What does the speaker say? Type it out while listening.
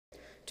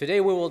Today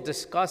we will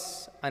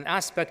discuss an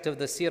aspect of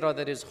the seerah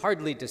that is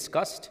hardly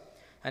discussed,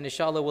 and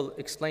inshallah we'll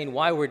explain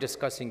why we're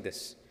discussing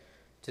this.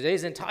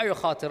 Today's entire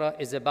Khatira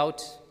is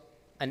about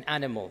an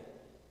animal.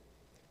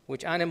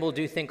 Which animal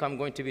do you think I'm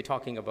going to be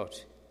talking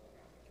about?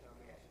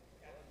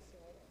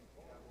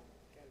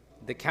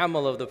 The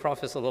camel of the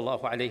Prophet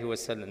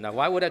ﷺ. Now,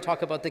 why would I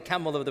talk about the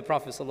camel of the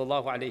Prophet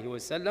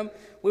ﷺ?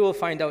 We will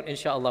find out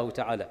inshaAllah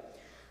ta'ala.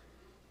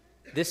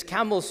 This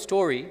camel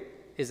story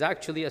is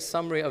actually a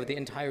summary of the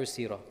entire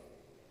seerah.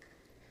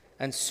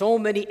 And so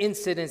many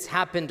incidents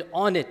happened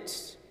on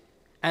it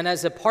and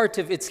as a part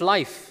of its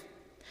life.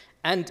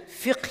 And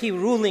fiqhi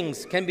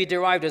rulings can be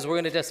derived, as we're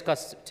going to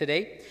discuss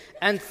today,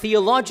 and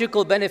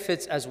theological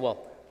benefits as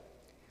well.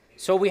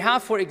 So we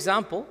have, for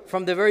example,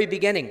 from the very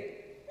beginning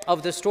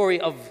of the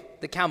story of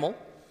the camel,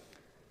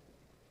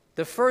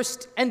 the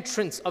first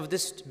entrance of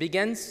this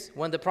begins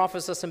when the Prophet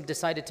ﷺ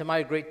decided to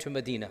migrate to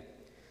Medina.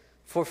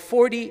 For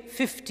 40,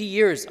 50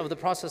 years of the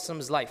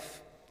Prophet's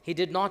life, he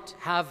did not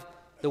have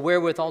the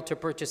wherewithal to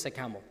purchase a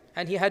camel.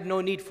 And he had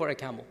no need for a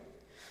camel.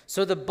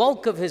 So the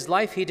bulk of his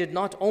life, he did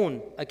not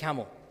own a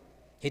camel.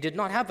 He did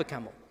not have a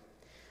camel.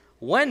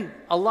 When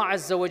Allah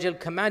Azza wa Jal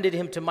commanded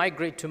him to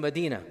migrate to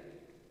Medina,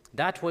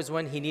 that was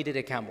when he needed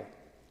a camel.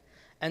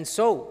 And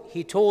so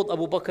he told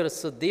Abu Bakr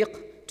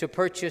as-Siddiq to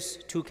purchase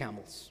 2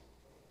 camels.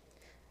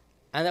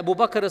 And Abu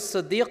Bakr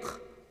as-Siddiq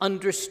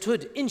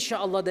understood,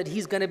 inshallah, that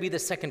he's going to be the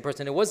second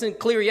person. It wasn't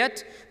clear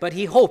yet, but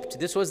he hoped.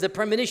 This was the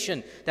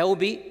premonition that will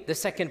be the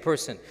second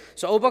person.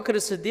 So Abu Bakr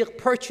as-Siddiq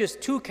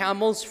purchased 2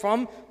 camels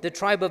from the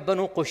tribe of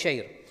Banu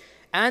Qushayr.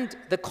 And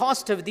the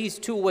cost of these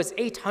 2 was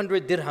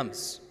 800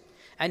 dirhams.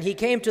 And he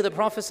came to the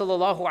Prophet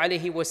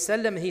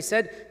ﷺ, he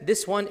said,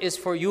 "This one is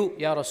for you,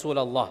 Ya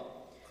Rasulullah,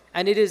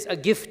 and it is a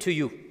gift to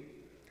you."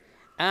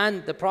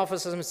 And the Prophet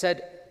ﷺ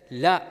said,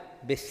 "La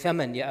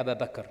bithaman ya Abu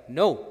Bakr."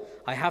 No,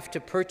 I have to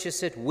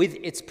purchase it with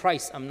its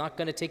price. I'm not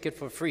going to take it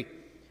for free.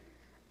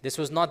 This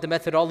was not the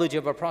methodology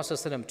of our Prophet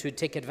ﷺ to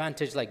take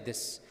advantage like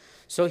this.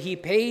 So he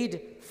paid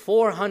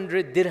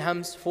 400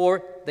 dirhams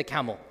for the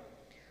camel.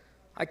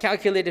 I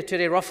calculated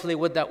today roughly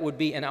what that would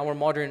be in our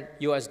modern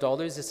US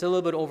dollars. It's a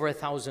little bit over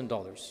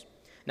 $1,000.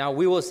 Now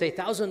we will say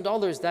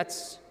 $1,000,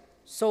 that's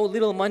so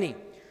little money.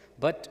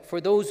 But for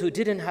those who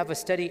didn't have a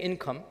steady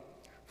income,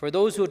 for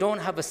those who don't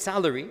have a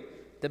salary,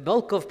 the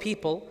bulk of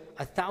people,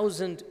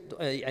 400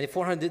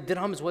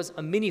 dirhams was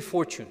a mini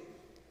fortune.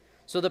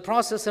 So the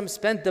Prophet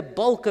spent the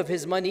bulk of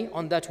his money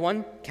on that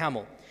one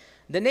camel.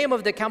 The name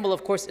of the camel,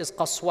 of course, is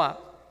Qaswa.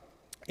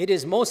 It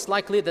is most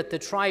likely that the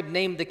tribe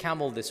named the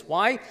camel this.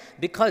 Why?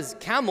 Because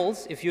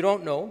camels, if you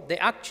don't know, they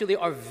actually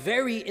are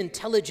very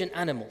intelligent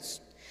animals.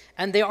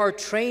 And they are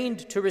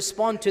trained to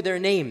respond to their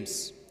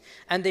names.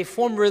 And they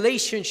form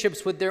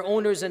relationships with their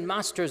owners and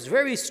masters,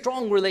 very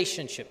strong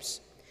relationships.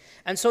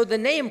 And so the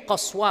name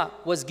Qaswa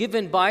was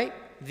given by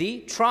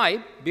the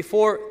tribe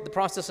before the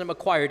Prophet ﷺ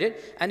acquired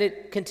it, and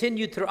it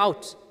continued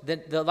throughout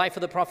the life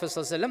of the Prophet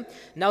ﷺ.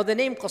 Now the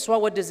name Qaswa,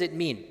 what does it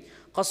mean?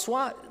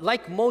 Qaswa,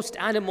 like most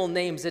animal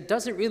names, it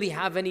doesn't really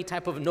have any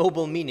type of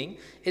noble meaning.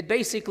 It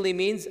basically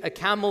means a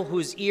camel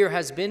whose ear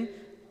has been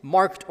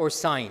marked or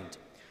signed.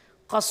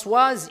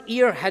 Qaswa's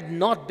ear had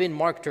not been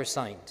marked or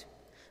signed,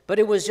 but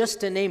it was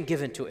just a name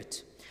given to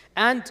it.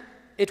 And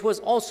it was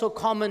also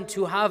common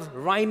to have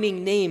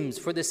rhyming names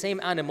for the same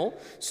animal.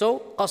 So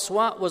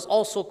Qaswa was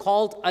also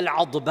called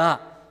Al-Adba,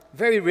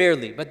 very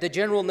rarely, but the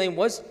general name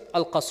was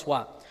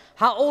Al-Qaswa.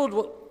 How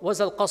old was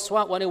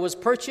Al-Qaswa when it was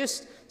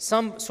purchased?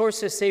 Some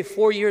sources say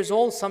 4 years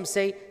old, some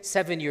say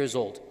 7 years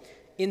old.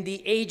 In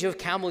the age of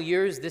camel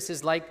years, this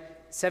is like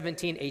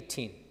 17,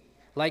 18.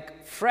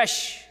 Like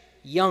fresh,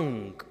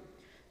 young.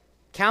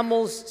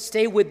 Camels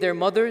stay with their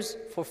mothers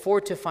for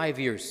 4 to 5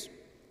 years.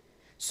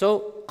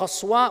 So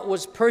Qaswa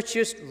was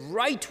purchased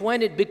right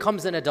when it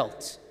becomes an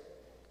adult.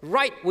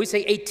 Right, we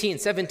say 18,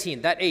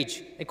 17, that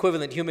age,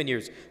 equivalent human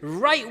years.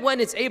 Right when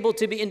it's able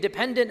to be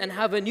independent and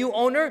have a new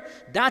owner,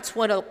 that's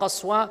when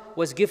Al-Qaswa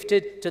was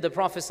gifted to the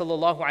Prophet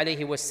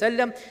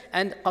ﷺ.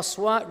 And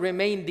Qaswa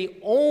remained the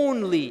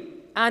only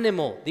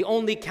animal, the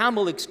only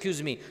camel, that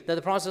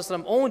the Prophet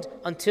ﷺ owned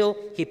until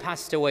he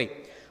passed away.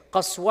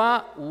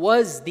 Qaswa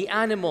was the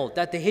animal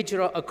that the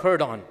hijrah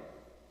occurred on.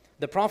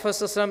 The Prophet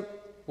ﷺ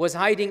was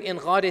hiding in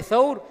Ghar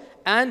Thawr,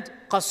 and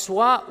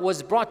Qaswa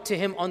was brought to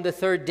him on the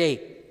 3rd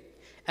day.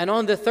 And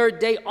on the 3rd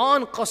day,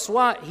 on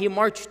Qaswa, he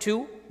marched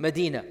to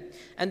Medina.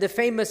 And the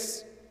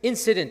famous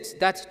incident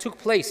that took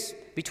place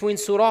between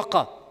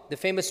Suraqa, the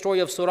famous story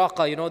of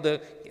Suraqa, you know,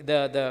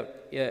 the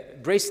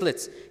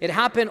bracelets, it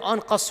happened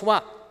on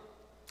Qaswa.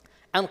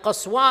 And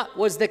Qaswa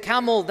was the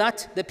camel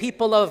that the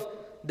people of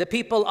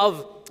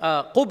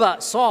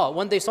Quba saw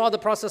when they saw the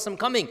Prophet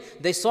coming.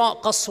 They saw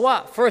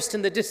Qaswa first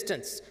in the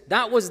distance.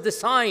 That was the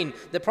sign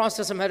the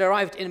Prophet had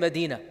arrived in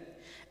Medina.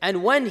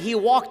 And when he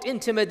walked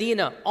into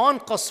Medina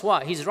on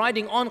Qaswa, he's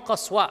riding on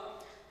Qaswa,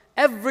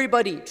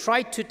 everybody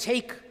tried to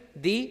take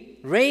the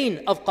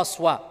reign of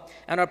Qaswa.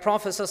 And our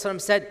Prophet ﷺ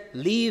said,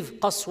 "Leave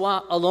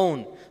Qaswa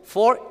alone,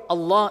 for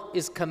Allah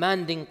is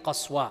commanding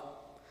Qaswa."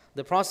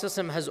 The Prophet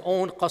ﷺ has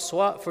owned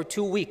Qaswa for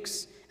 2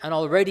 weeks, And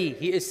already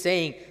he is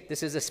saying,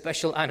 this is a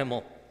special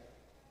animal.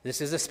 This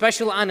is a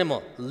special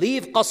animal.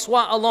 Leave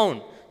Qaswa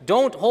alone.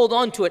 Don't hold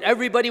on to it.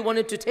 Everybody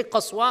wanted to take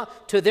Qaswa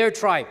to their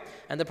tribe.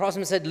 And the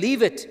Prophet said,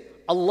 leave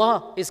it.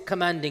 Allah is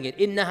commanding it.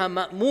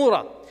 إِنَّهَا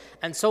مَأْمُورَةٌ.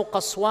 And so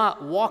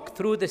Qaswa walked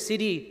through the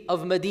city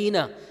of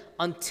Medina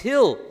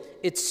until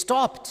it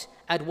stopped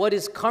at what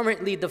is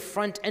currently the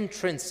front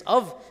entrance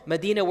of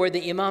Medina, where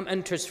the Imam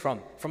enters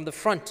from the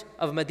front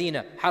of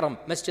Medina, Haram,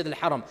 Masjid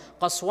al-Haram.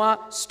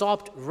 Qaswa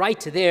stopped right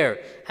there.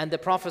 And the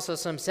Prophet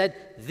ﷺ said,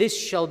 this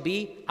shall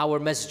be our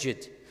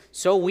masjid.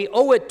 So we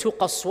owe it to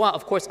Qaswa.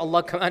 Of course,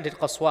 Allah commanded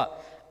Qaswa.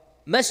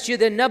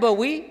 Masjid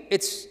al-Nabawi,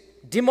 its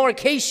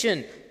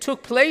demarcation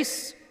took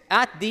place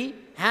at the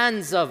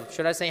hands of,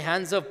 should I say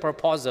hands of or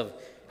paws of?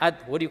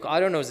 At, what do you, I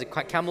don't know, is it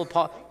camel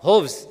paw?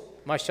 Hooves.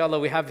 MashaAllah,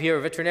 we have here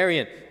a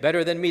veterinarian,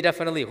 better than me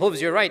definitely. Hooves,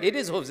 you're right, it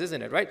is hooves,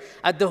 isn't it, right?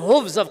 At the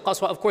hooves of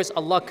Qaswa, of course,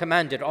 Allah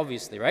commanded,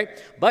 obviously, right?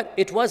 But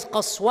it was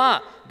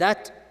Qaswa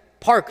that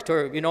parked,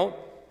 or, you know,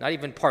 not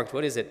even parked,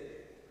 what is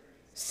it?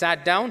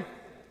 Sat down?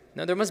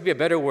 No, there must be a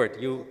better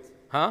word.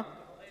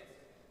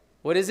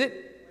 What is it?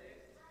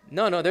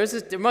 No, there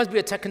must be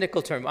a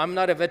technical term. I'm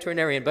not a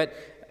veterinarian, but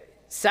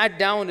sat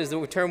down is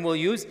the term we'll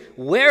use.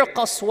 Where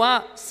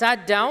Qaswa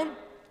sat down,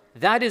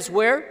 that is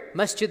where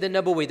Masjid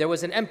al-Nabawi, there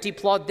was an empty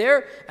plot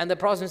there, and the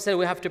Prophet said,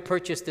 we have to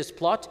purchase this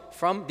plot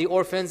from the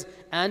orphans,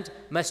 and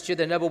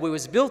Masjid al-Nabawi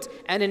was built.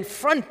 And in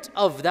front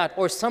of that,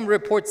 or some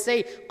reports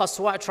say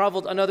Qaswa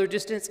traveled another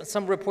distance, and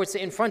some reports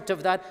say in front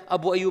of that,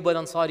 Abu Ayyub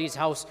al-Ansari's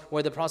house,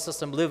 where the Prophet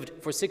lived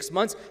for 6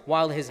 months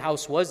while his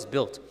house was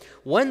built.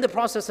 When the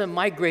Prophet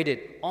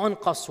migrated on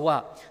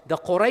Qaswa, the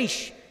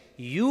Quraysh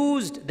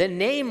used the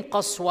name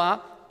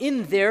Qaswa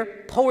in their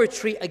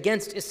poetry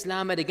against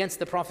Islam and against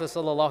the Prophet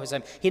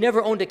ﷺ. He never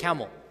owned a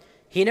camel.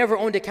 He never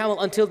owned a camel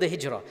until the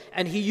Hijrah.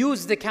 And he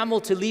used the camel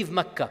to leave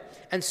Mecca.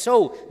 And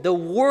so the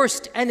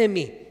worst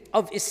enemy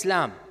of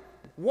Islam,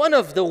 one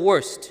of the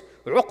worst,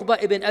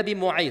 Uqba ibn Abi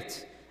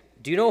Mu'ayt.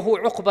 Do you know who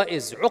Uqba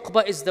is?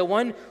 Uqba is the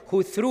one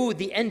who threw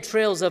the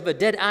entrails of a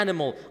dead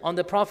animal on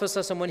the Prophet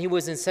ﷺ when he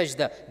was in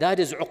Sajjad. That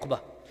is Uqba.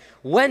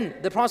 When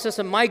the Prophet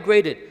ﷺ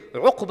migrated,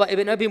 Uqba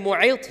ibn Abi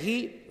Mu'ayt,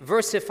 he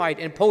versified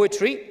in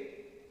poetry,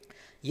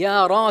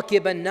 يا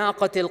راكب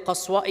الناقة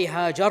القصواء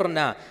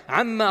هاجرنا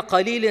عما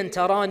قليل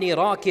تراني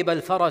راكب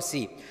الفرس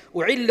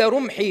أعل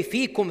رمحي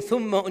فيكم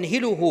ثم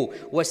أنهله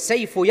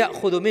والسيف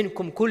يأخذ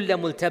منكم كل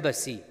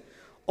ملتبس.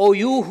 O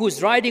you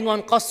who's riding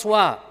on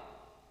Qaswa,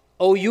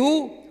 O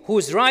you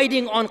who's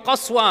riding on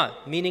Qaswa,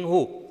 meaning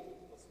who?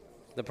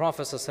 The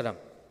Prophet ﷺ.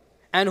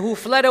 And who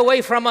fled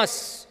away from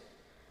us.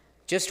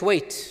 Just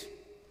wait.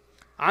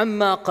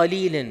 عما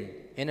قليل.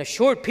 In a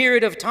short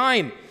period of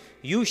time,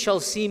 you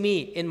shall see me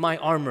in my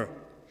armor.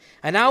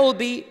 And I will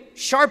be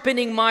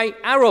sharpening my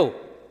arrow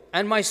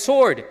and my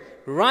sword,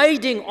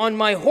 riding on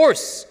my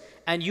horse,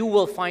 and you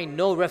will find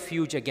no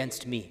refuge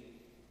against me.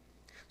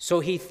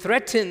 So he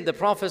threatened the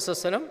Prophet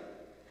ﷺ,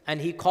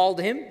 and he called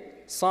him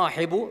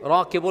Sahibu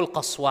Rakibul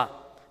Qaswa,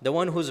 the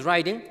one who's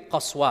riding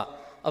Qaswa.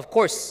 Of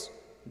course,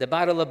 the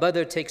Battle of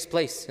Badr takes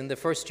place in the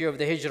first year of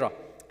the Hijrah,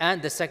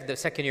 and the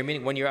second year,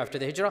 meaning 1 year after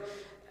the Hijrah.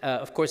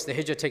 Of course, the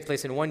Hijrah takes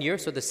place in 1 year.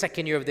 So the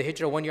second year of the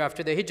Hijrah, 1 year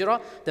after the Hijrah,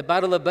 the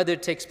Battle of Badr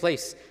takes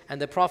place.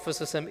 And the Prophet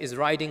ﷺ is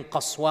riding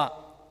Qaswa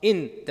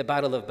in the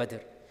Battle of Badr.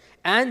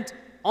 And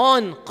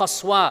on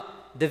Qaswa,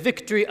 the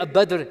victory of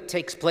Badr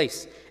takes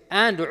place.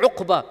 And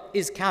Uqba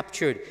is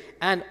captured.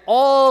 And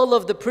all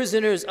of the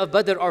prisoners of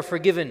Badr are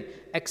forgiven,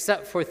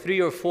 except for 3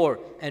 or 4.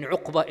 And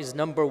Uqba is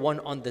number 1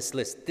 on this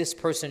list. This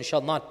person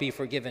shall not be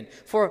forgiven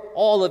for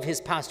all of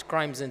his past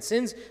crimes and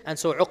sins. And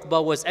so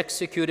Uqba was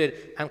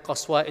executed, and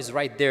Qaswa is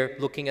right there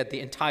looking at the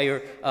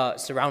entire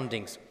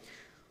surroundings.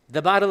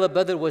 The Battle of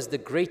Badr was the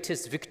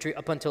greatest victory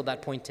up until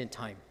that point in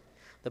time.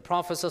 The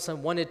Prophet ﷺ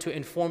wanted to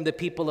inform the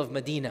people of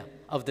Medina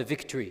of the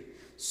victory.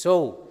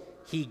 So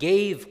he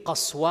gave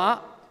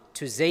Qaswa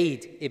to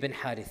Zayd ibn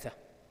Haritha.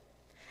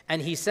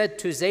 And he said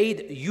to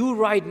Zayd, you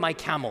ride my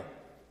camel.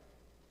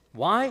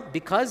 Why?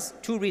 Because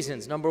 2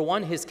 reasons. Number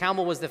 1, his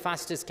camel was the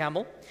fastest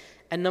camel.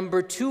 And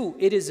number 2,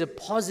 it is a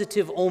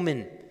positive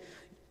omen.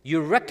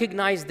 You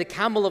recognize the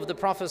camel of the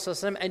Prophet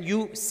ﷺ and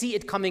you see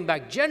it coming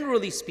back.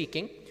 Generally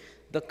speaking,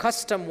 the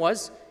custom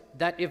was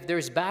that if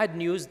there's bad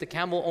news, the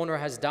camel owner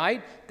has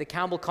died, the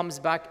camel comes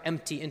back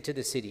empty into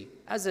the city,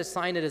 as a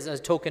sign, as a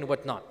token,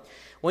 whatnot.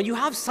 When you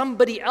have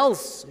somebody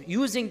else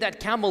using that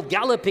camel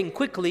galloping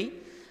quickly,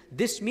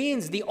 this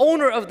means the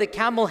owner of the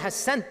camel has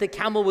sent the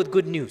camel with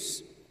good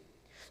news.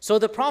 So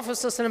the Prophet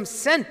ﷺ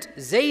sent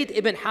Zayd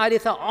ibn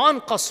Haritha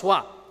on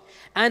Qaswa,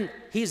 and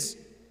he's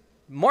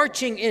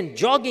marching in,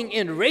 jogging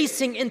in,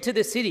 racing into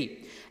the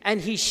city,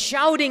 and he's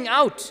shouting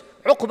out,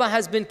 Uqba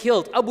has been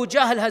killed, Abu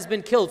Jahl has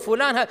been killed,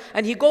 Fulan,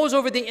 and he goes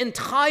over the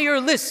entire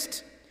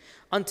list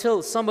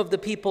until some of the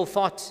people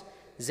thought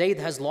Zayd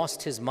has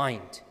lost his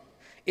mind.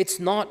 It's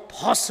not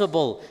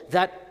possible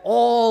that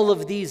all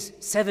of these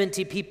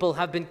 70 people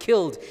have been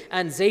killed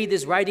and Zayd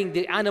is riding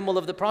the animal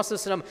of the Prophet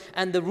ﷺ,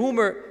 and the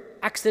rumor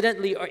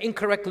accidentally or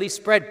incorrectly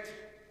spread.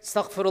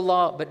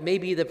 astaghfirullah, but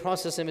maybe the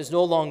Prophet is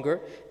no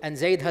longer, and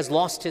Zayd has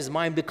lost his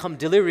mind, become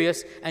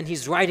delirious, and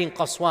he's riding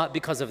Qaswa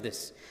because of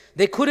this.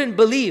 They couldn't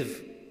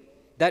believe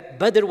that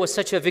Badr was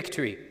such a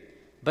victory.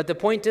 But the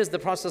point is, the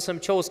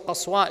Prophet chose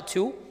Qaswa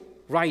to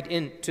ride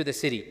into the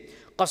city.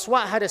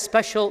 Qaswa had a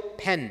special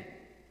pen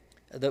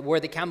where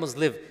the camels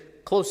live,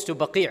 close to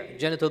Baqi',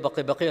 Jannat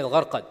al-Baqi', Baqi'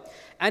 al-Gharqad.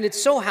 And it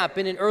so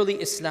happened in early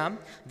Islam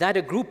that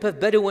a group of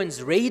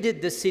Bedouins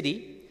raided the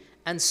city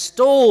and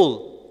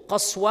stole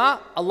Qaswa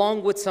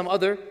along with some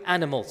other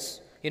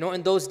animals. You know,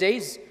 in those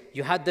days,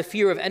 you had the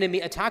fear of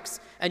enemy attacks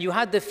and you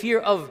had the fear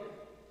of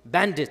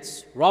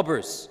bandits,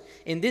 robbers.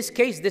 In this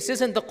case, this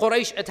isn't the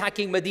Quraysh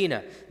attacking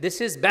Medina.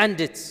 This is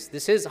bandits.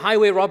 This is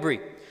highway robbery.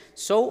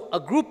 So a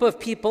group of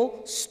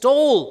people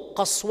stole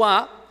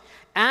Qaswa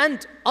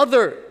and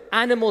other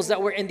animals that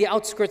were in the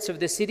outskirts of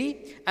the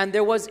city, and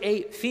there was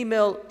a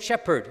female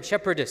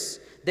shepherdess.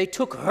 They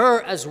took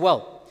her as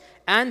well,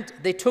 and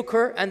they took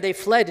her and they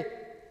fled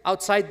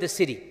outside the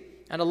city,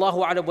 and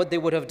Allahu A'lam what they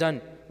would have done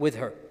with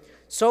her.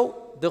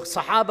 So the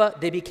Sahaba,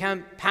 they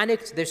became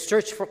panicked. They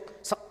searched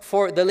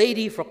for the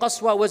lady, for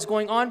Qaswa, what's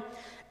going on,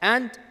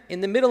 and in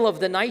the middle of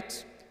the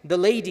night, the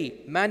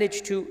lady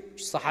managed to,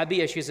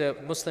 Sahabiya, she's a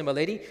Muslim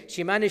lady,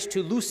 she managed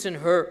to loosen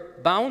her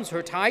bounds,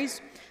 her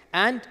ties,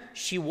 and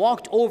she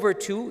walked over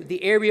to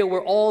the area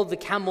where all the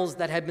camels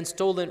that had been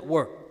stolen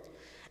were.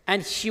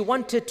 And she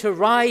wanted to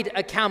ride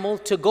a camel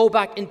to go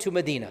back into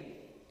Medina.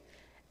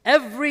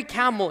 Every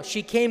camel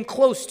she came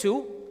close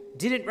to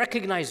didn't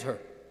recognize her.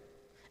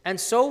 And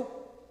so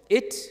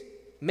it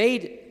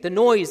made the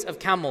noise of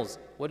camels.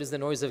 What is the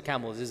noise of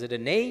camels? Is it a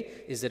neigh?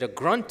 Is it a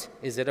grunt?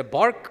 Is it a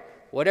bark?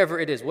 Whatever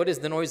it is. What is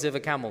the noise of a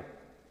camel?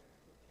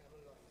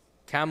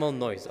 Camel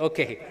noise.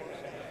 Okay.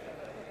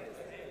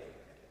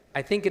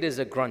 I think it is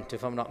a grunt,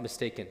 if I'm not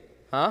mistaken.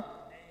 Huh?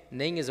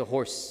 Neighing is a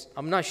horse.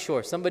 I'm not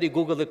sure. Somebody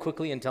Google it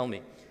quickly and tell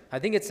me. I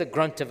think it's a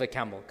grunt of a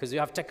camel, because you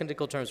have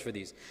technical terms for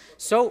these.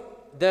 So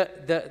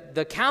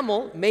the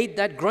camel made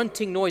that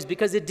grunting noise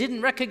because it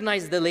didn't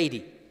recognize the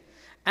lady.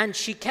 And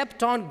she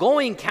kept on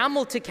going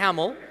camel to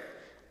camel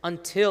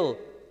until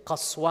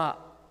Qaswa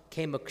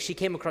she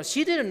came across.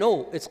 She didn't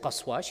know it's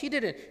Qaswa.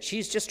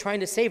 She's just trying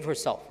to save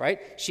herself, right?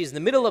 She's in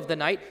the middle of the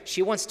night.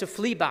 She wants to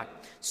flee back.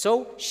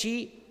 So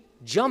she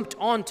jumped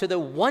onto the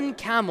one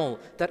camel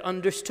that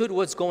understood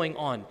what's going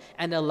on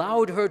and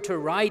allowed her to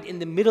ride in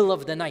the middle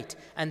of the night,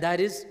 and that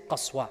is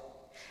Qaswa.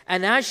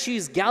 And as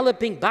she's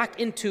galloping back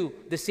into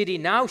the city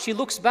now, she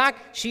looks back,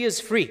 she is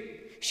free.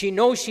 She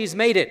knows she's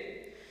made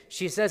it.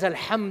 She says,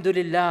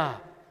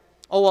 Alhamdulillah.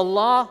 Oh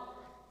Allah,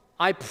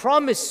 I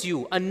promise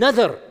you an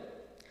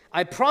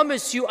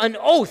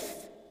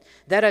oath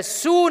that as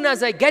soon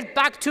as I get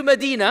back to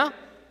Medina,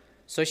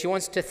 so she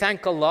wants to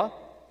thank Allah.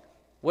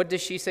 What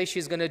does she say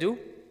she's going to do?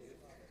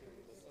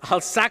 I'll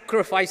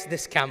sacrifice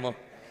this camel.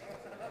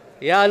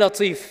 Ya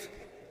Latif.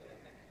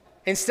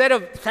 Instead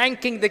of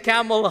thanking the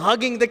camel,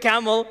 hugging the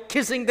camel,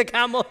 kissing the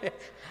camel,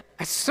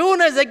 as soon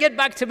as I get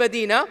back to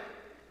Medina,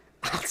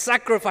 I'll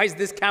sacrifice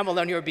this camel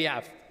on your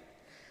behalf.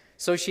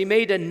 So she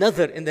made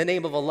another in the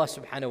name of Allah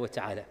subhanahu wa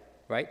ta'ala,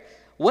 right?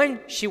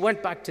 When she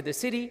went back to the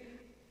city,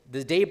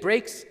 the day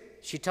breaks,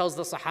 she tells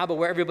the Sahaba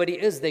where everybody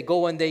is. They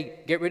go and they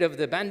get rid of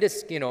the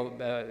bandits,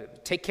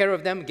 take care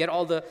of them, get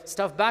all the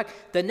stuff back.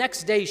 The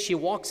next day she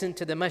walks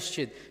into the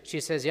masjid. She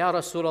says, Ya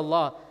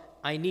Rasulullah,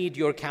 I need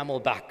your camel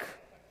back.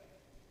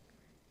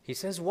 He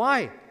says,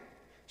 why?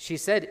 She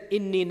said,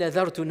 Inni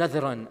nadhartu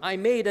nadhran. I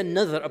made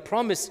a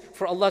promise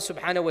for Allah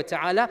subhanahu wa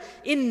ta'ala.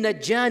 Inna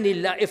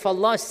janillah, if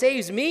Allah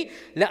saves me,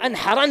 la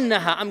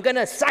anharannaha. I'm going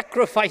to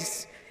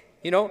sacrifice,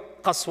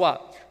 Qaswa.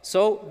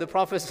 So the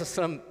Prophet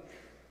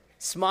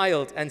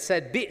smiled and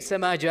said, Bi'sa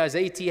ma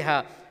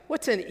jazaytiha.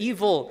 What an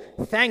evil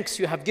thanks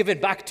you have given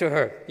back to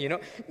her.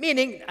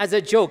 Meaning as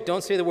a joke,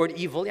 don't say the word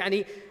evil.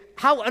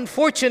 How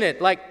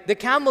unfortunate, like the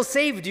camel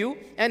saved you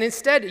and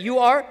instead you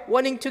are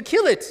wanting to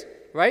kill it.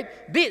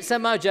 Right? Bi'sa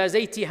ma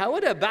jazaytiha.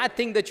 What a bad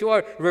thing that you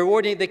are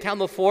rewarding the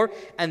camel for.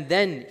 And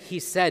then he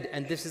said,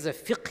 and this is a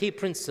fiqhi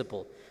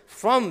principle,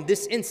 from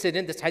this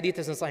incident, this hadith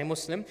is in Sahih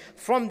Muslim,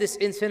 from this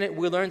incident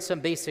we learn some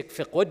basic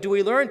fiqh. What do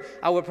we learn?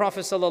 Our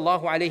Prophet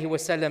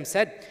ﷺ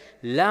said,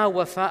 لا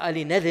وفاء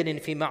لنذر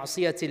في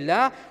معصية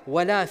الله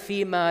ولا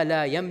فيما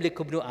لا يملك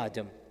ابن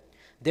آدم.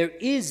 There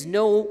is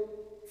no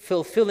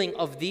fulfilling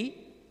of the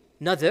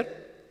nadhr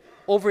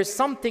over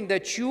something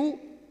that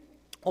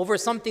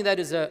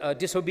is a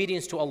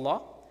disobedience to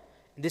Allah.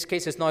 In this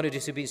case, it's not a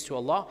disobedience to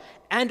Allah.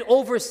 And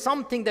over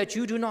something that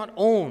you do not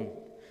own.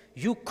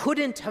 You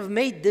couldn't have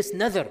made this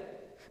nadhr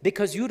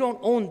because you don't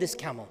own this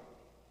camel.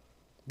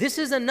 This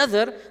is a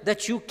nadhr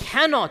that you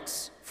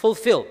cannot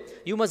fulfill.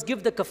 You must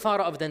give the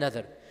kafara of the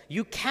nadhr.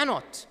 You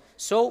cannot.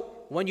 So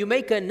when you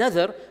make a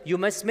nadhr, you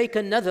must make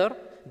a nadhr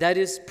that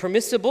is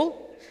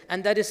permissible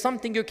and that is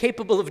something you're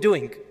capable of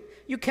doing.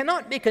 You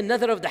cannot make a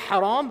nadhr of the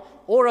haram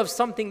or of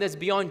something that's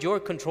beyond your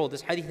control.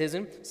 This hadith is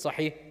in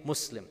Sahih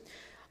Muslim.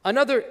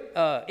 Another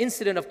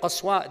incident of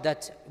Qaswa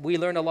that we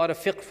learn a lot of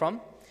fiqh from,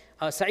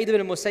 Sa'id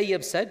ibn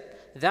Musayyib said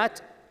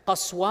that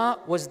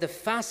Qaswa was the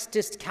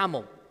fastest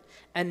camel.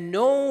 and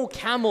no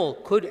camel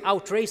could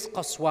outrace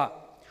Qaswa.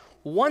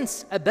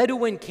 Once a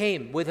Bedouin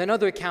came with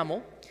another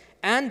camel,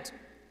 and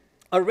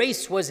a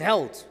race was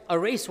held. A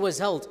race was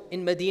held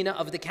in Medina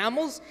of the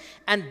camels,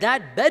 and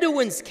that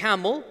Bedouin's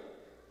camel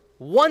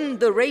won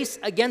the race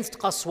against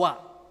Qaswa.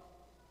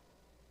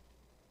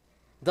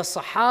 The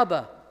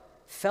Sahaba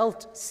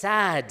felt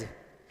sad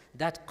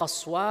that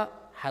Qaswa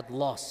had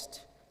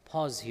lost.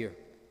 Pause here.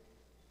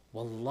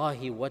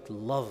 Wallahi, what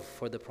love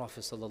for the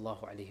Prophet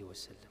sallallahu alaihi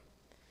wasallam.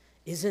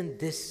 Isn't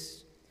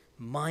this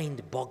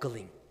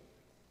mind-boggling?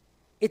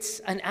 It's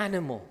an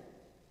animal.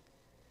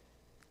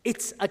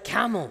 It's a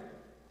camel.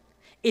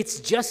 It's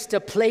just a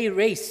play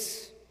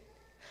race.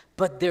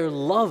 But their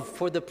love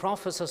for the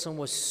Prophet ﷺ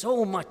was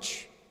so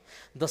much.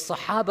 The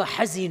Sahaba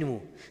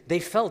hazinu. They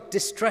felt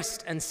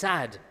distressed and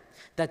sad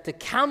that the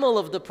camel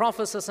of the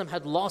Prophet ﷺ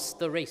had lost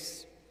the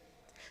race.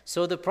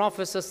 So the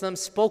Prophet ﷺ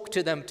spoke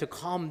to them to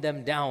calm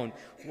them down.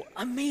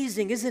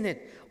 Amazing, isn't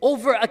it?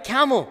 Over a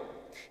camel.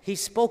 He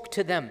spoke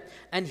to them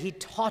and he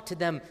taught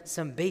them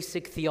some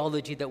basic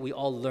theology that we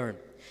all learn.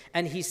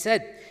 And he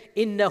said,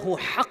 إِنَّهُ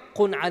حَقٌّ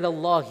عَلَى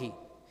اللَّهِ.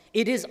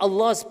 It is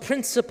Allah's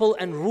principle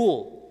and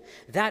rule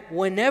that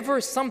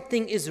whenever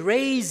something is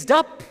raised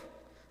up,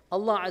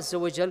 Allah Azza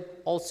wa Jal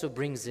also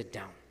brings it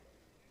down.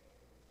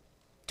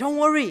 Don't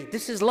worry,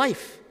 this is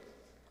life.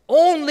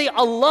 Only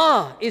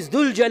Allah is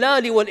Dhul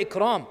Jalali wal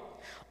Ikram.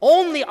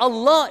 Only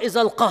Allah is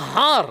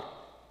Al-Qahhar.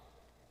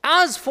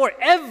 As for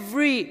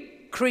every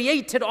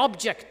created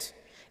object,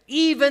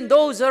 even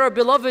those that are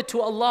beloved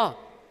to Allah,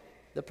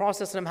 the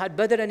Prophet ﷺ had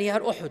Badr and he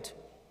had Uhud.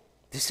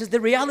 This is the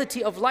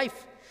reality of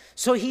life.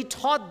 So he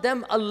taught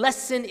them a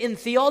lesson in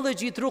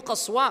theology through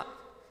Qaswa.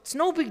 It's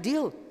no big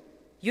deal.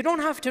 You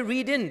don't have to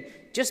read in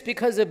just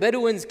because a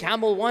Bedouin's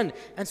camel won.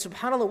 And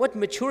subhanAllah, what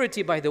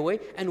maturity, by the way,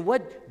 and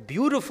what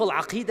beautiful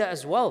aqeedah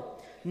as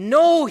well.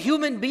 No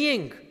human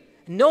being,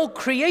 no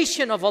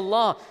creation of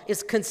Allah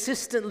is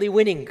consistently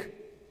winning.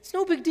 It's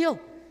no big deal.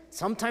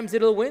 Sometimes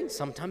it'll win,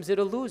 sometimes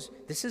it'll lose.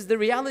 This is the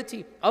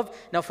reality of...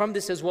 Now from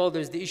this as well,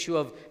 there's the issue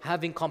of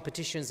having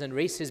competitions and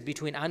races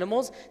between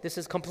animals. This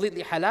is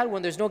completely halal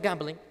when there's no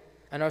gambling.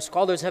 And our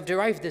scholars have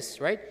derived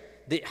this, right?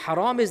 The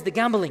haram is the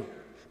gambling.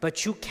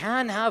 But you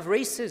can have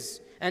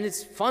races. And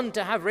it's fun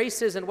to have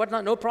races and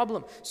whatnot, no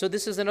problem. So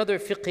this is another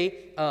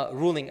fiqhi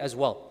ruling as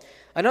well.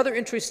 Another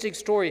interesting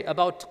story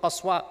about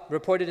Qaswa,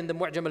 reported in the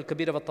Mu'jam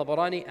al-Kabir of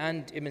al-Tabarani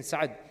and Ibn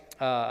Sa'ad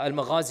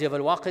al-Maghazi of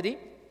al-Waqidi,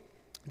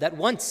 that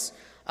once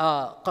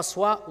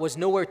Qaswa was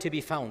nowhere to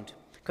be found.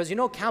 Because you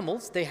know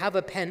camels, they have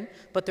a pen,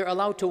 but they're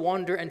allowed to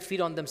wander and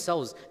feed on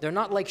themselves. They're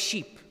not like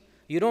sheep.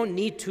 You don't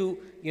need to,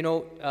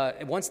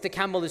 once the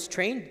camel is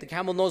trained, the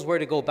camel knows where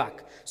to go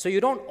back. So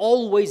you don't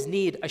always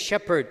need a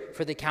shepherd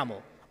for the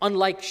camel.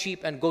 Unlike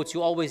sheep and goats,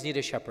 you always need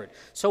a shepherd.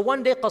 So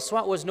one day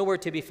Qaswa was nowhere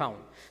to be found.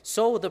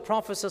 So the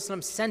Prophet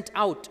ﷺ sent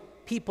out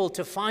people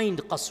to find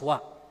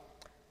Qaswa.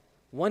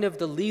 One of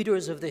the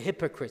leaders of the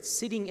hypocrites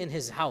sitting in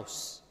his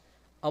house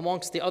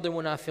amongst the other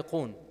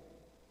munafiqun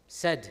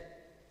said,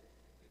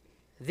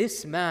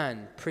 this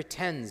man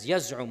pretends,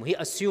 yaz'um, he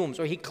assumes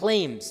or he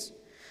claims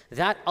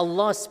that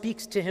Allah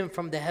speaks to him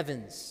from the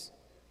heavens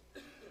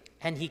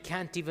and he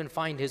can't even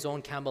find his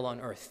own camel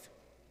on earth.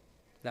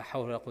 La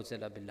hawla wa la quwwata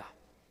illa billah.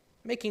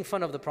 Making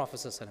fun of the Prophet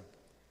ﷺ.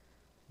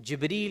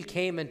 Jibreel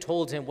came and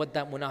told him what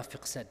that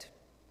munafiq said.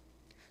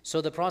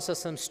 So the Prophet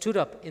ﷺ stood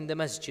up in the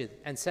masjid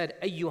and said,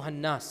 Ayyuhan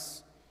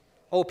nas,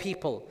 O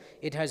people,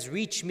 it has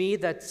reached me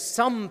that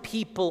some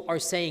people are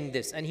saying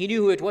this. And he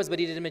knew who it was, but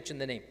he didn't mention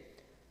the name.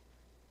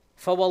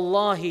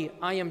 فَوَاللَّهِ,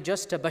 I am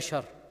just a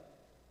bashar.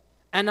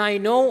 And I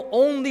know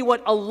only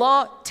what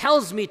Allah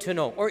tells me to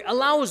know or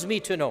allows me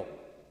to know.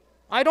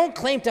 I don't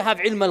claim to have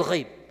ilm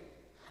al-ghayb.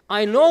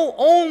 I know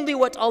only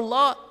what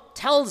Allah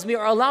tells me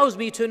or allows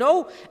me to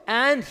know,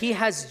 and He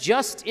has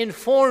just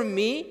informed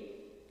me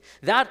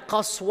that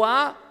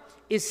Qaswa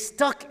is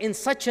stuck in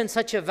such and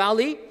such a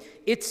valley.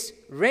 Its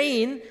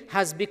rain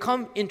has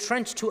become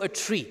entrenched to a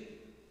tree.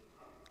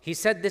 He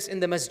said this in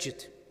the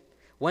masjid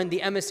when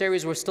the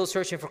emissaries were still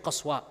searching for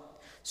Qaswa.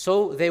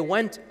 So they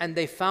went and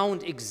they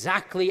found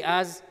exactly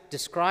as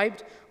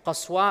described.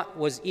 Qaswa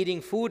was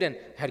eating food and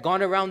had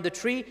gone around the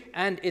tree,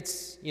 and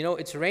its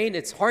rein,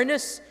 its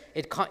harness,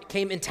 it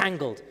came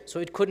entangled, so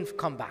it couldn't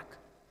come back.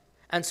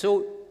 And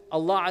so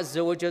Allah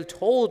Azza wa Jal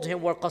told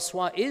him where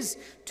Qaswa is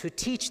to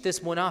teach this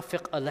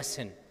munafiq a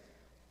lesson.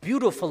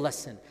 Beautiful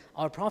lesson.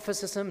 Our Prophet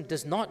ﷺ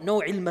does not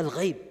know ilm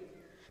al-ghayb.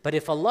 But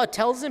if Allah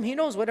tells him, he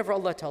knows whatever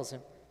Allah tells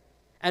him.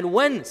 And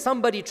when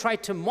somebody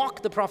tried to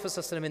mock the Prophet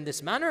ﷺ in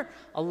this manner,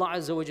 Allah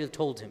Azza wa Jal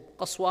told him,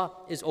 Qaswa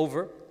is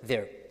over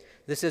there.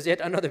 This is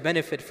yet another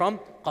benefit from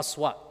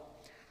Qaswa.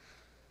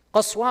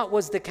 Qaswa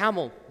was the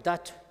camel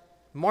that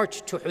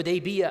marched to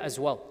Hudaybiyah as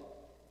well.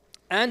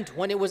 And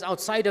when it was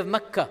outside of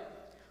Mecca,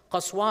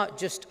 Qaswa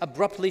just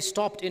abruptly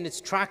stopped in its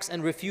tracks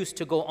and refused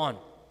to go on.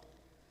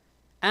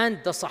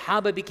 And the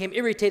Sahaba became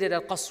irritated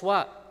at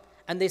Qaswa.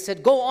 And they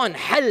said, go on,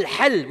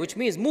 hal, which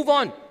means move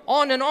on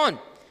and on.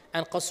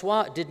 And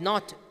Qaswa did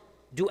not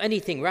do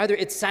anything. Rather,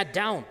 it sat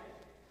down.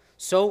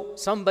 So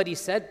somebody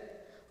said,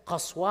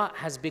 Qaswa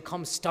has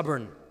become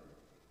stubborn.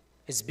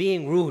 It's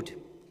being rude.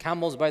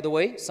 Camels, by the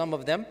way, some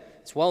of them,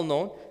 it's well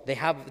known, they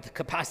have the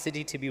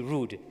capacity to be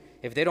rude.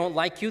 If they don't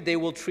like you, they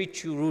will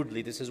treat you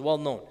rudely. This is well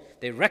known.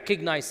 They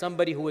recognize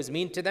somebody who is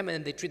mean to them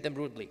and they treat them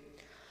rudely.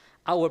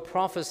 Our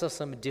Prophet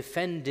ﷺ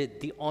defended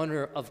the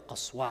honor of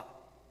Qaswa.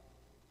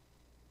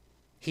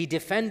 He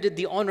defended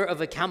the honor of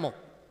a camel.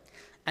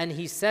 And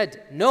he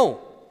said,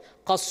 no,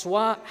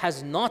 Qaswa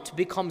has not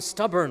become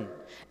stubborn.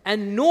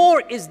 And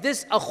nor is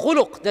this a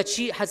khuluq that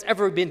she has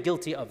ever been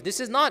guilty of. This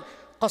is not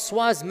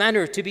Qaswa's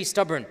manner to be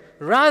stubborn.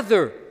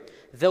 Rather,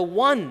 the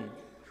one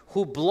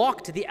who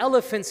blocked the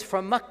elephants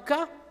from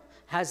Mecca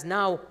has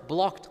now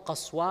blocked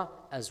Qaswa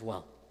as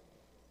well.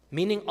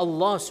 Meaning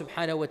Allah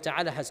subhanahu wa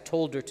ta'ala has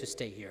told her to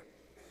stay here.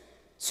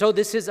 So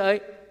this is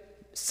a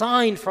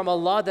sign from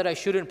Allah that I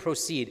shouldn't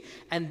proceed.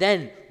 And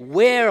then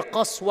where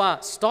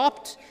Qaswa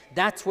stopped,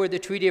 that's where the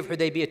Treaty of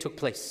Hudaybiyah took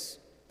place.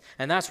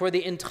 And that's where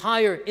the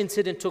entire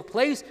incident took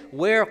place,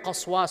 where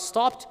Qaswa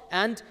stopped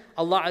and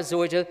Allah Azza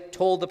wa Jal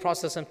told the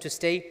Prophet to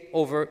stay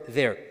over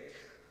there.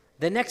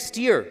 The next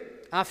year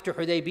after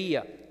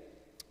Hudaybiyah,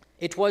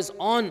 it was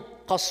on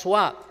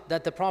Qaswa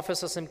that the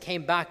Prophet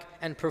came back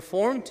and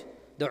performed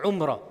the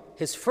Umrah,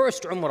 his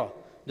first Umrah,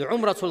 the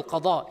Umratul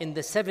Qadha in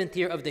the 7th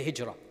year of the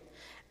Hijrah.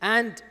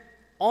 And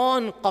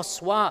on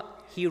Qaswa,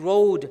 he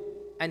rode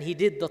and he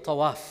did the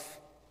Tawaf.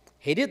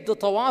 He did the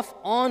Tawaf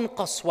on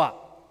Qaswa.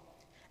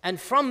 And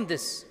from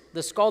this,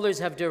 the scholars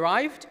have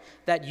derived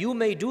that you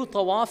may do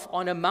Tawaf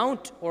on a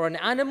mount or an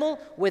animal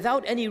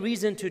without any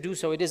reason to do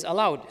so. It is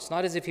allowed. It's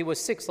not as if he was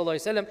sick, sallallahu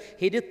alaihi wasallam.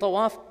 He did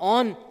Tawaf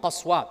on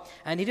Qaswa.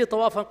 And he did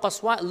Tawaf on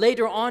Qaswa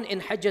later on in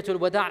Hajjatul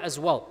Wada' as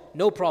well.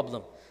 No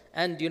problem.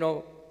 And you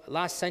know,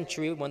 last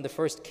century when the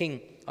first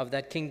king of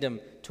that kingdom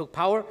took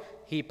power,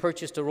 he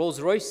purchased a Rolls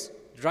Royce,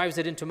 drives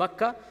it into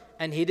Mecca,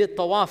 and he did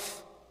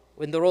Tawaf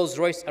in the Rolls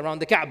Royce around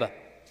the Kaaba.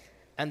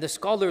 And the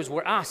scholars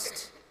were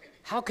asked,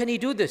 how can he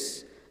do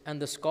this? And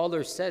the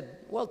scholars said,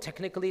 well,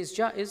 technically it's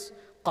jaiz.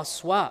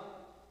 Qaswa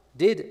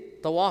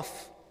did Tawaf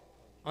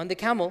on the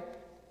camel.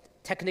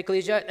 Technically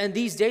it's jaiz. And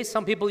these days,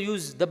 some people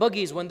use the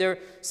buggies when they're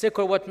sick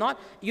or whatnot.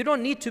 You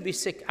don't need to be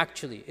sick,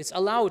 actually. It's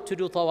allowed to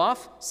do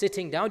Tawaf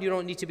sitting down. You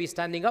don't need to be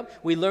standing up.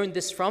 We learned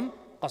this from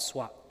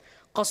Qaswa.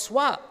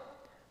 Qaswa,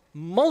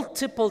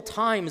 multiple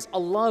times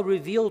Allah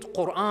revealed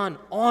Quran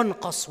on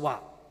Qaswa.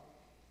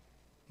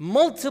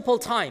 Multiple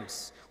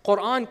times.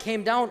 Quran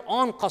came down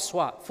on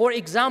Qaswa. For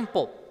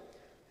example,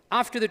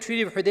 after the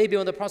Treaty of Hudaybiyah,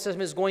 when the Prophet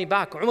is going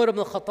back, Umar ibn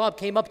al-Khattab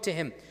came up to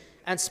him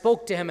and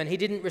spoke to him, and he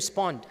didn't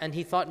respond. And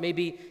he thought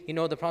maybe, you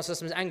know, the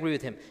Prophet was angry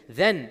with him.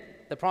 Then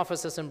the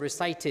Prophet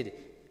recited.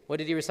 What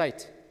did he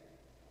recite?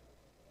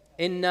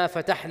 Inna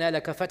fatahna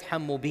laka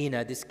fatham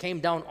mubina. This came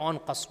down on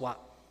Qaswa.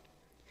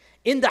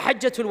 In the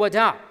Hajjatul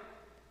Wada',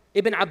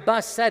 Ibn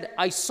Abbas said,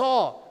 I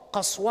saw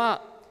Qaswa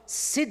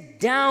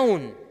sit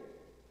down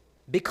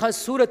because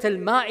Surah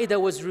Al-Ma'idah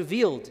was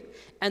revealed.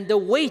 And the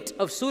weight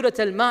of Surah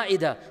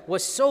Al-Ma'idah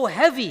was so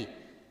heavy,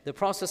 the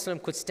Prophet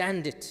ﷺ could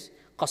stand it.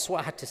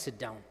 Qaswa had to sit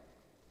down.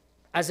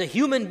 As a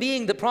human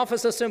being, the Prophet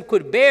ﷺ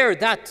could bear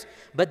that,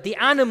 but the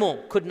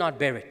animal could not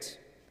bear it.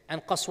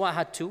 And Qaswa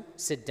had to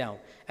sit down.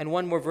 And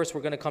one more verse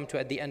we're going to come to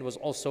at the end was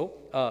also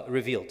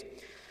revealed.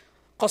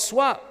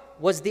 Qaswa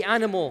was the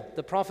animal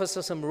the Prophet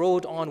ﷺ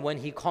rode on when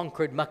he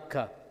conquered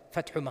Mecca,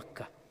 Fathu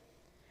Mecca.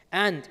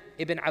 And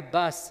Ibn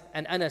Abbas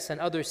and Anas and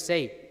others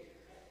say,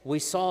 we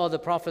saw the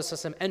Prophet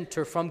ﷺ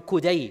enter from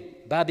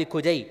Quday, Babi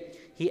Quday.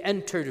 He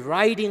entered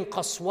riding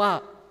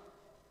Qaswa,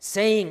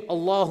 saying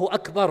Allahu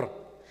Akbar.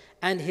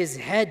 And his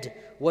head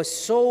was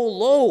so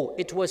low,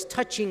 it was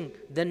touching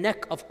the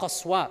neck of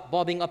Qaswa,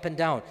 bobbing up and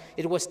down.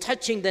 It was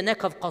touching the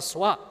neck of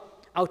Qaswa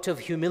out of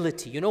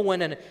humility. You know,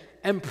 when an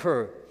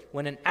emperor,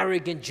 when an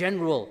arrogant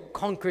general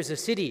conquers a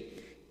city,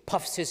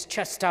 puffs his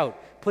chest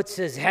out, puts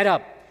his head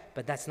up.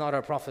 But that's not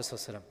our Prophet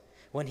ﷺ.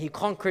 When he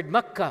conquered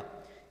Mecca,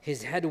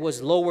 his head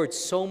was lowered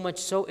so much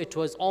so it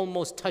was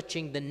almost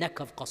touching the neck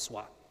of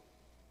Qaswa.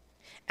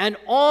 And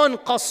on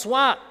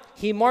Qaswa,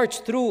 he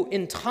marched through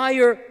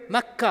entire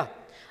Mecca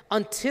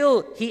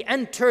until he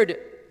entered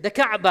the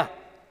Kaaba.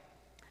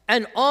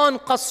 And on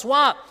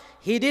Qaswa,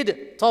 he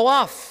did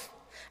Tawaf.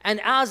 And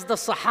as the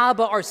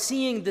Sahaba are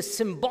seeing the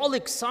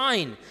symbolic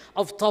sign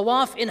of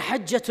Tawaf in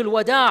Hajjatul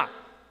Wada',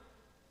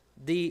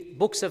 the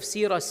books of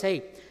Seerah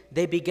say,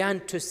 they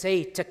began to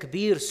say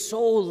takbir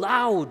so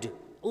loud,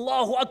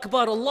 Allahu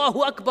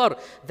Akbar,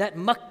 that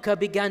Mecca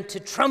began to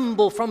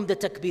tremble from the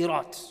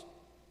takbirat.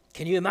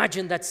 Can you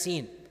imagine that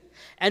scene?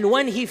 And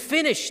when he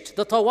finished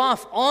the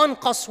Tawaf on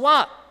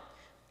Qaswa,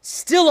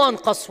 still on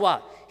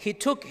Qaswa, he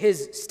took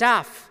his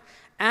staff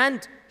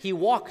and he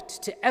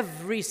walked to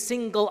every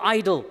single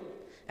idol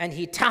and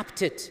he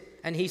tapped it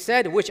and he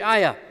said, which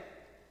ayah?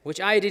 Which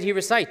ayah did he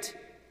recite?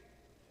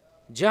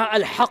 جاء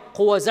الحق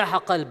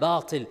وزهق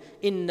الباطل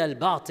إن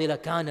الباطل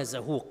كان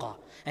زهوقا.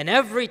 And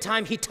every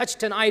time he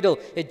touched an idol,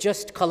 it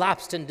just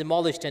collapsed and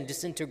demolished and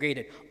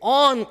disintegrated.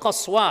 On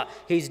Qaswa,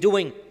 he's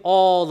doing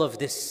all of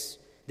this.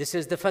 This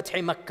is the Fath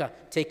Makkah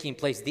taking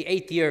place, the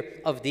 8th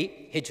year of the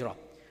Hijrah.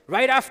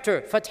 Right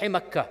after Fath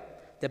Makkah,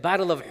 the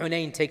Battle of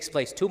Hunain takes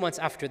place 2 months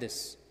after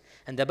this.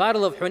 And the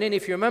Battle of Hunain,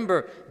 if you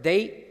remember,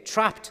 they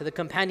trapped the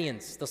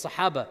companions, the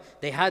Sahaba.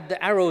 They had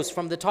the arrows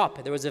from the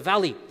top. There was a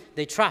valley.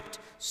 They trapped.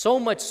 So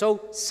much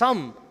so,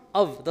 some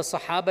of the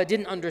Sahaba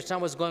didn't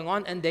understand what's going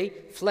on and they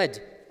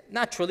fled.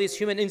 Naturally, it's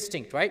human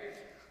instinct, right?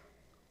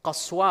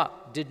 Qaswa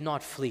did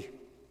not flee.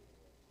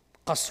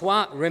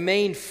 Qaswa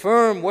remained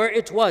firm where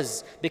it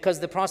was because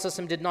the Prophet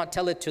did not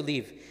tell it to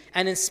leave.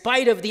 And in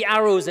spite of the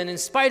arrows and in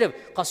spite of,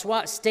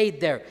 Qaswa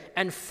stayed there.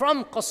 And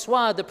from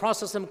Qaswa, the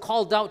Prophet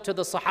called out to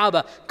the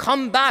Sahaba,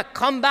 come back,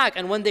 come back.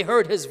 And when they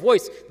heard his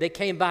voice, they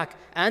came back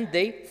and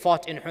they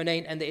fought in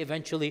Hunain and they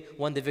eventually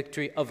won the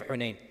victory of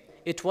Hunain.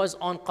 It was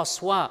on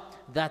Qaswa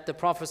that the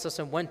Prophet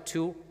went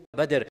to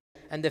Badr.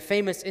 And the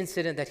famous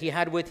incident that he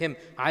had with him,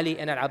 Ali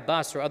and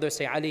Al-Abbas, or others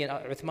say Ali and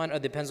Uthman,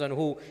 it depends on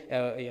who,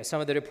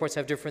 some of the reports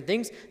have different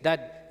things,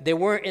 that there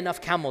weren't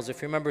enough camels.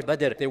 If you remember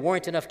Badr, there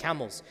weren't enough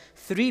camels.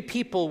 3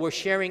 people were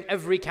sharing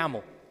every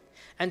camel.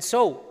 And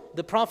so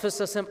the Prophet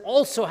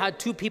also had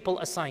 2 people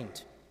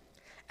assigned.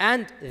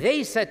 And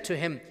they said to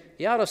him,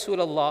 Ya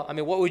Rasulullah, I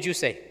mean, what would you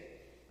say?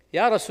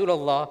 Ya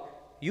Rasulullah,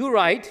 you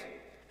ride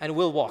and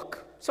we'll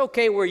walk. It's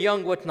okay, we're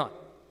young, whatnot.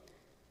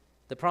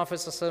 The Prophet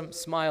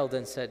smiled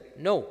and said,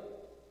 no.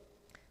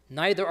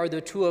 Neither are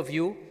the 2 of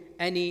you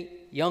any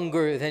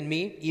younger than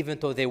me, even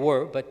though they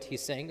were, but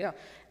he's saying, yeah.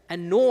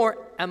 And nor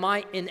am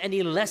I in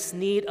any less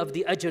need of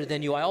the ajr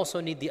than you. I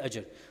also need the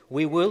ajr.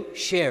 We will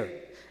share.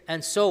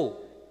 And so,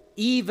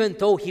 even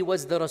though he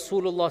was the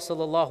Rasulullah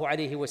sallallahu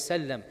alaihi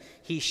wasallam,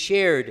 he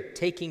shared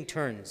taking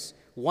turns.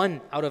 1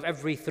 out of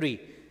every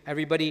 3.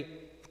 Everybody,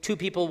 2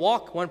 people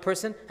walk, 1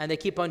 person, and they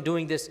keep on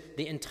doing this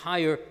the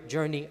entire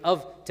journey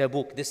of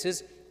Tabuk. This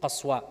is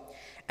Qaswa.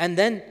 And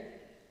then,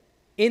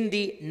 in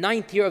the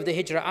 9th year of the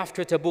Hijrah,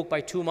 after Tabuk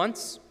by 2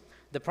 months,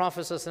 the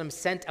Prophet ﷺ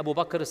sent Abu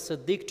Bakr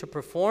as-Siddiq to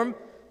perform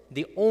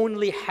the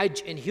only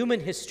Hajj in human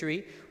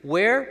history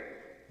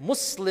where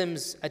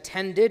Muslims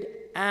attended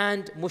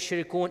and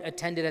Mushrikun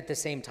attended at the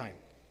same time.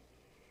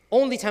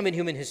 Only time in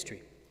human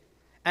history.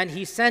 And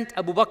he sent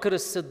Abu Bakr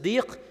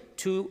as-Siddiq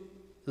to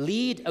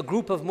lead a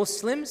group of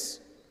Muslims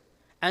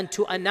and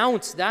to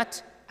announce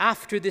that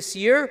after this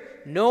year,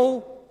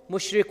 no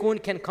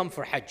Mushrikun can come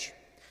for Hajj.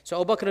 So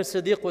Abu Bakr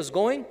as-Siddiq was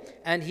going,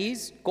 and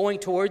he's going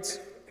towards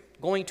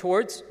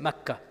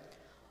Mecca.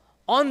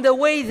 On the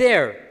way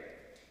there,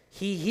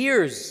 he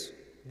hears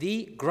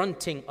the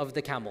grunting of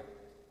the camel.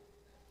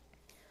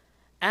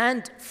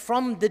 And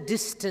from the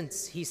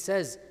distance, he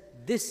says,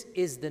 this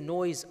is the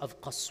noise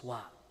of Qaswa.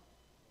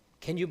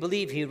 Can you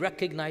believe he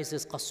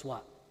recognizes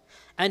Qaswa?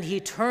 And he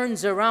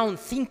turns around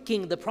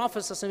thinking the Prophet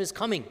ﷺ is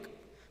coming.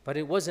 But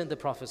it wasn't the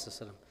Prophet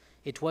ﷺ.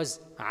 It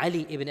was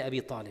Ali ibn Abi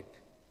Talib.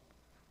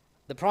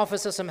 The Prophet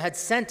ﷺ had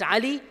sent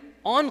Ali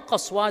on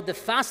Qaswa, the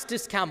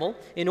fastest camel,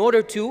 in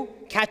order to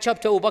catch up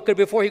to Abu Bakr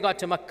before he got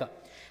to Mecca.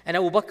 And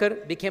Abu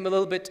Bakr became a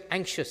little bit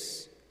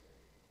anxious.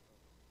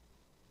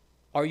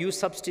 Are you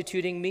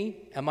substituting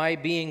me? Am I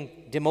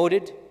being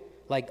demoted?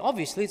 Like,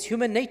 obviously, it's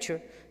human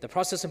nature. The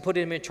Prophet ﷺ put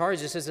him in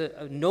charge. This is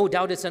no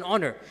doubt it's an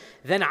honor.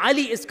 Then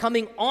Ali is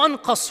coming on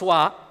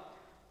Qaswa.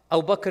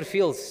 Abu Bakr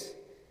feels,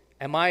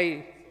 am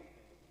I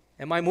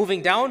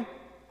moving down?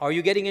 Are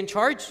you getting in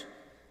charge?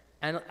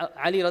 And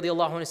Ali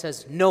radiallahu anhu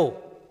says,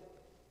 no.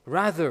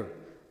 Rather,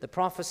 the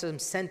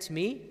Prophet sent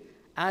me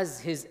as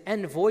his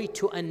envoy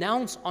to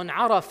announce on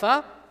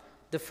Arafah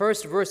the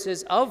first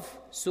verses of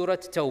Surah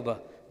Tawbah.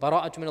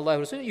 Bara'atu min Allahi wa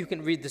Rasul. You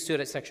can read the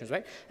surah sections,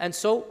 right? And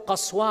so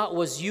Qaswa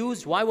was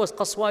used. Why was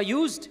Qaswa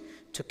used?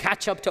 To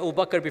catch up to Abu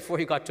Bakr before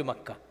he got to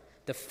Mecca.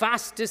 The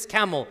fastest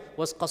camel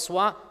was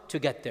Qaswa to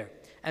get there.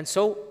 And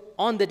so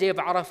on the day of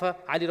Arafah,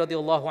 Ali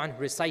radiallahu anhu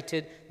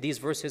recited these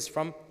verses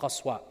from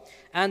Qaswa.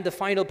 And the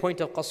final point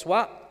of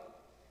Qaswa,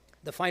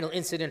 the final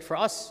incident for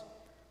us,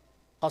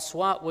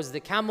 Qaswa was the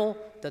camel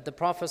that the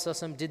Prophet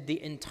ﷺ did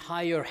the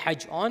entire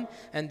Hajj on.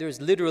 And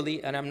there's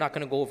literally, and I'm not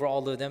going to go over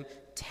all of them,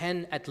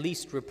 10 at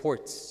least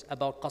reports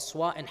about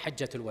Qaswa and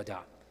Hajjatul Wada.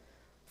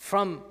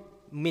 From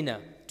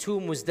Mina to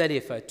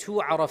Muzdalifah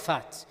to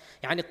Arafat.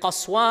 Yani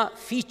Qaswa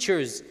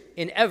features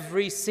in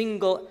every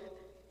single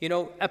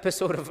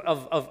episode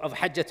of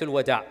Hajjatul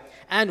Wada.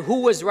 And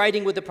who was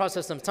riding with the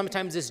Prophet?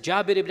 Sometimes it's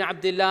Jabir ibn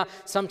Abdullah,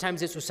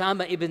 sometimes it's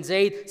Usama ibn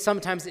Zayd,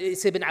 sometimes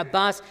it's Ibn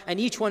Abbas, and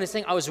each one is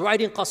saying, I was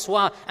riding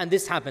Qaswa and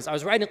this happens. I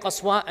was riding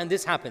Qaswa and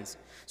this happens.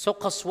 So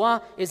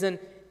Qaswa is an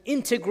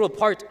integral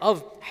part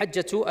of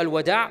Hajjatul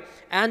al-Wada',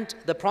 and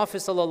the Prophet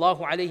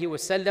sallallahu alaihi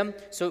wasallam.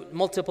 So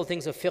multiple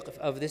things of fiqh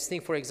of this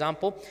thing, for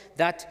example,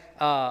 that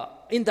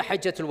in the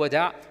Hajjatul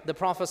Wada', the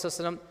Prophet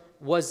sallallahu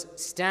was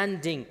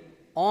sitting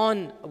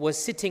on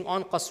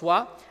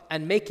Qaswa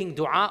and making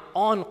dua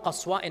on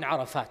Qaswa in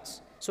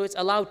Arafat. So it's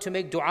allowed to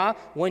make dua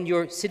when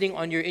you're sitting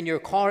in your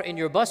car, in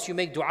your bus, you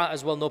make dua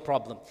as well, no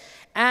problem.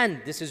 And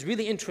this is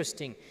really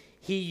interesting.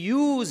 He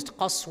used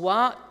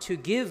Qaswa to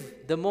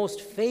give the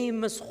most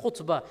famous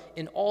khutbah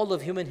in all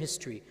of human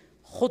history,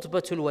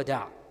 Khutbatul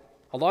Wada'.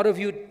 A lot of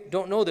you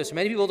don't know this,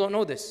 many people don't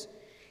know this.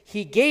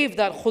 He gave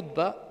that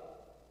khutbah,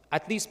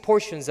 at least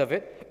portions of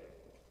it,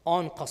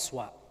 on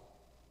Qaswa.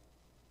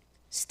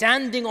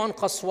 Standing on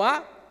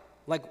Qaswa,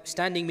 like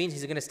standing means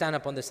he's going to stand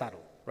up on the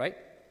saddle, right?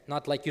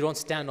 Not like you don't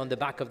stand on the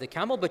back of the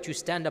camel, but you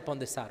stand up on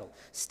the saddle.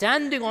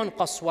 Standing on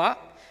Qaswa,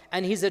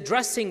 and he's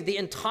addressing the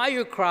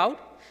entire crowd,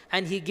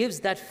 and he gives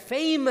that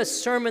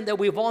famous sermon that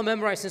we've all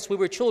memorized since we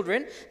were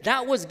children,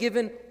 that was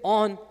given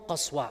on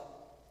Qaswa.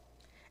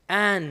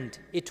 And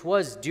it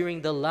was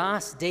during the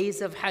last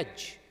days of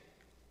Hajj,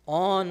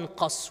 on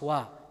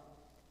Qaswa,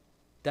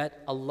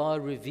 that Allah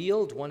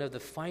revealed one of the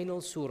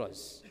final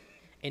surahs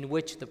in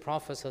which the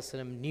Prophet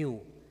ﷺ knew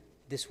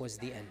this was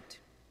the end.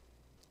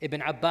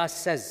 Ibn Umar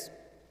says,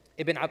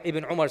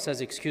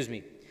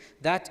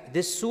 that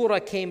this surah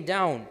came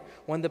down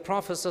when the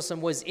Prophet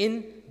ﷺ was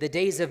in the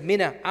days of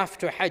Mina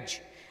after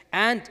Hajj,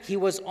 and he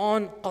was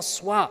on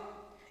Qaswa.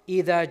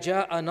 إِذَا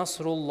جَاءَ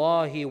نَصْرُ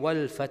اللَّهِ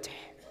وَالْفَتْحِ.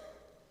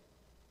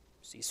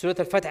 See, Surah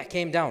Al-Fatih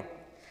came down.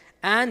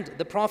 And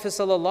the Prophet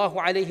sallallahu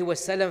alaihi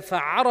wasallam,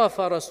 فَعَرَفَ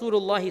رَسُولُ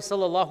اللَّهِ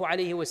صلى الله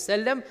عليه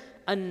وسلم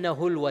أَنَّهُ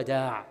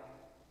الْوَدَاعِ.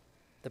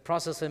 The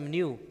Prophet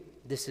knew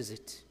this is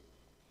it.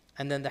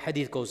 And then the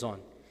hadith goes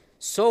on.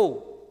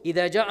 So,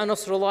 إِذَا جَاءَ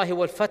نَصْرُ اللَّهِ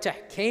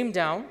وَالْفَتْحِ came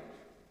down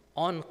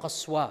on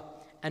Qaswa.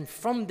 And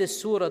from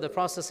this surah, the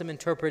Prophet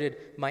interpreted,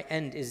 my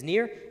end is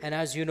near. And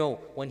as you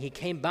know, when he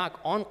came back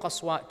on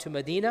Qaswa to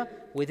Medina,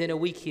 within a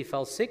week he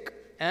fell sick.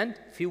 And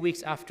a few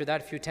weeks after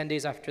that, 10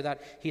 days after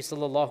that, he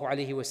sallallahu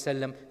alaihi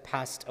wasallam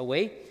passed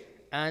away.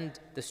 And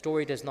the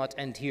story does not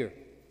end here.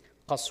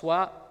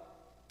 Qaswa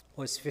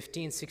was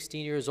 15,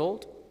 16 years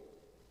old,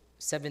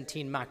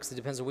 17 max, it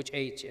depends on which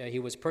age he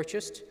was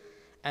purchased.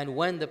 And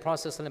when the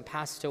Prophet ﷺ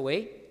passed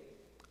away,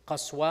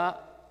 Qaswa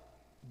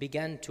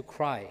began to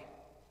cry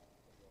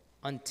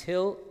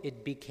until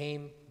it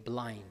became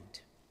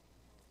blind.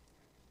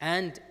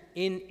 And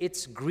in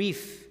its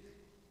grief,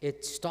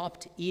 it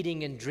stopped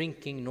eating and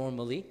drinking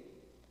normally,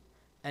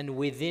 and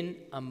within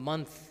a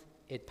month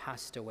it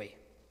passed away.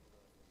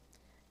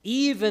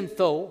 Even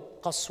though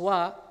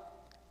Qaswa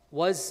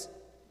was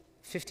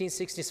 15,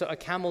 16, so a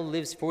camel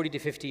lives 40 to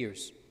 50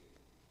 years.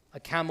 A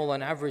camel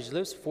on average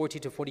lives 40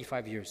 to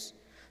 45 years.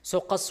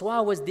 So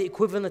Qaswa was the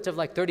equivalent of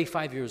like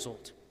 35 years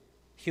old,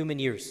 human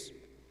years.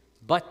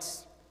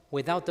 But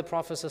without the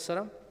Prophet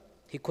ﷺ,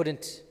 it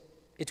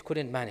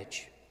couldn't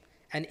manage.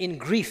 And in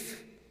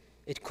grief,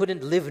 it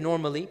couldn't live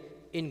normally.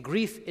 In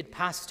grief, it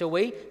passed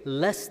away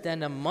less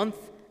than a month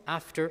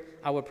after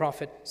our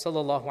Prophet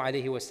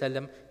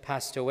ﷺ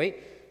passed away.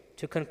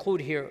 To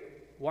conclude here,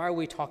 why are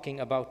we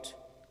talking about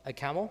a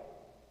camel?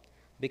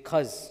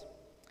 Because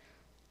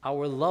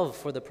our love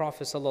for the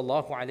Prophet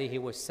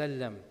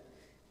ﷺ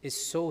is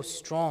so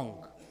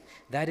strong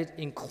that it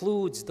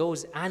includes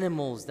those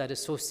animals that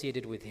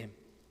associated with him,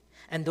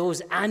 and those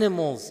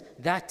animals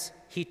that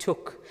he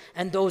took,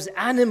 and those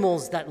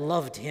animals that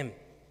loved him.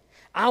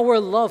 Our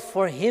love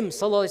for him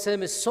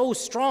ﷺ is so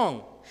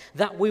strong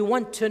that we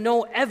want to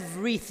know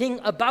everything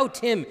about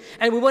him,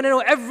 and we want to know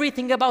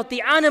everything about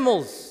the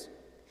animals.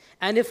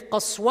 And if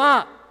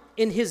Qaswa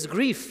in his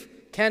grief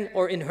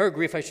or in her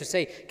grief I should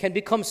say, can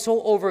become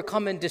so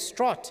overcome and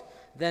distraught,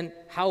 then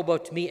how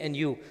about me and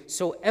you?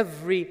 So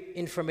every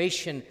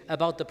information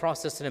about the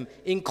Prophet ﷺ,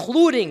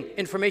 including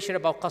information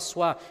about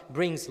Qaswa,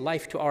 brings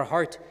life to our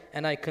heart.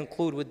 And I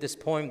conclude with this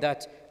poem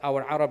that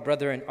our Arab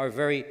brethren are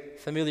very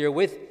familiar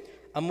with.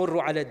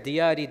 أمر على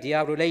الديار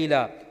ديار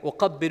ليلى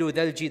أقبل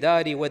ذا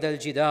الجدار وذا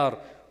الجدار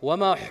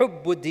وما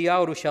حب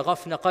الديار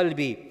شغفن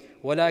قلبي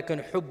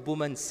ولكن حب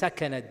من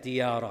سكن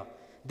الديار.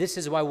 This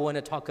is why we want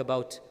to talk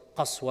about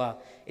Qaswa.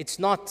 It's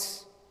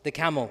not the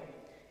camel.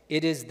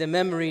 It is the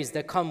memories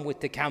that come with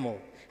the camel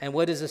and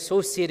what is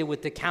associated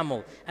with the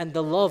camel and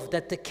the love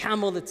that the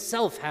camel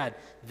itself had.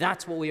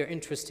 That's what we are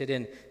interested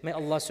in. May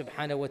Allah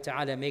subhanahu wa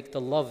ta'ala make the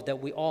love that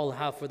we all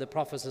have for the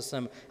Prophet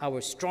ﷺ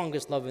our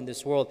strongest love in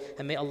this world.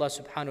 And may Allah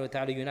subhanahu wa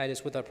ta'ala unite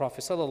us with our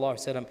Prophet sallallahu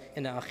alaihi wasallam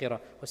in the akhirah.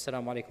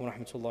 Wassalamu alaikum wa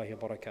rahmatullahi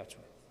wa barakatuh.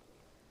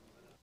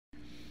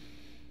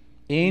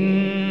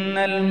 إن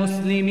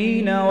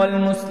المسلمين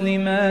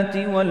والمسلمات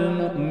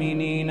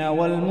والمؤمنين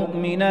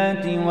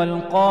والمؤمنات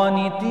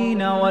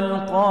والقانتين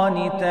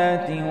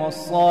والقانتات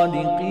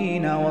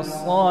والصادقين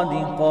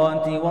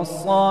والصادقات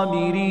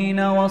والصابرين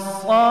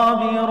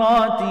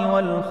والصابرات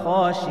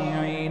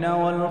والخاشعين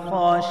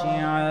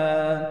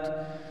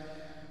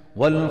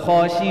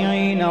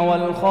والخاشعين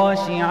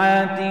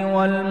والخاشعات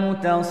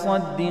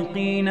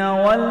والمتصدقين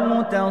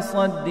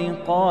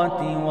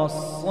والمتصدقات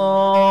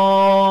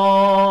والصائمين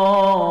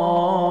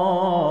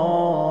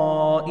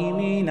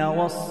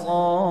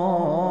والصائمات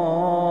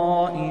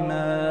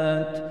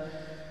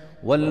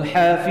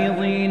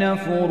والحافظين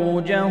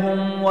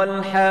فروجهم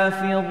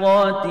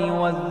والحافظات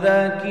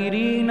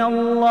والذاكرين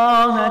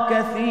الله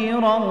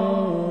كثيرا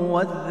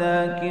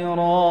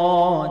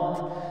والذاكرات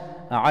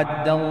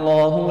أعد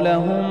الله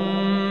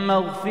لهم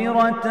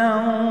مغفرة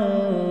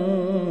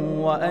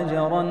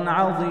وأجرا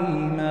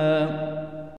عظيما.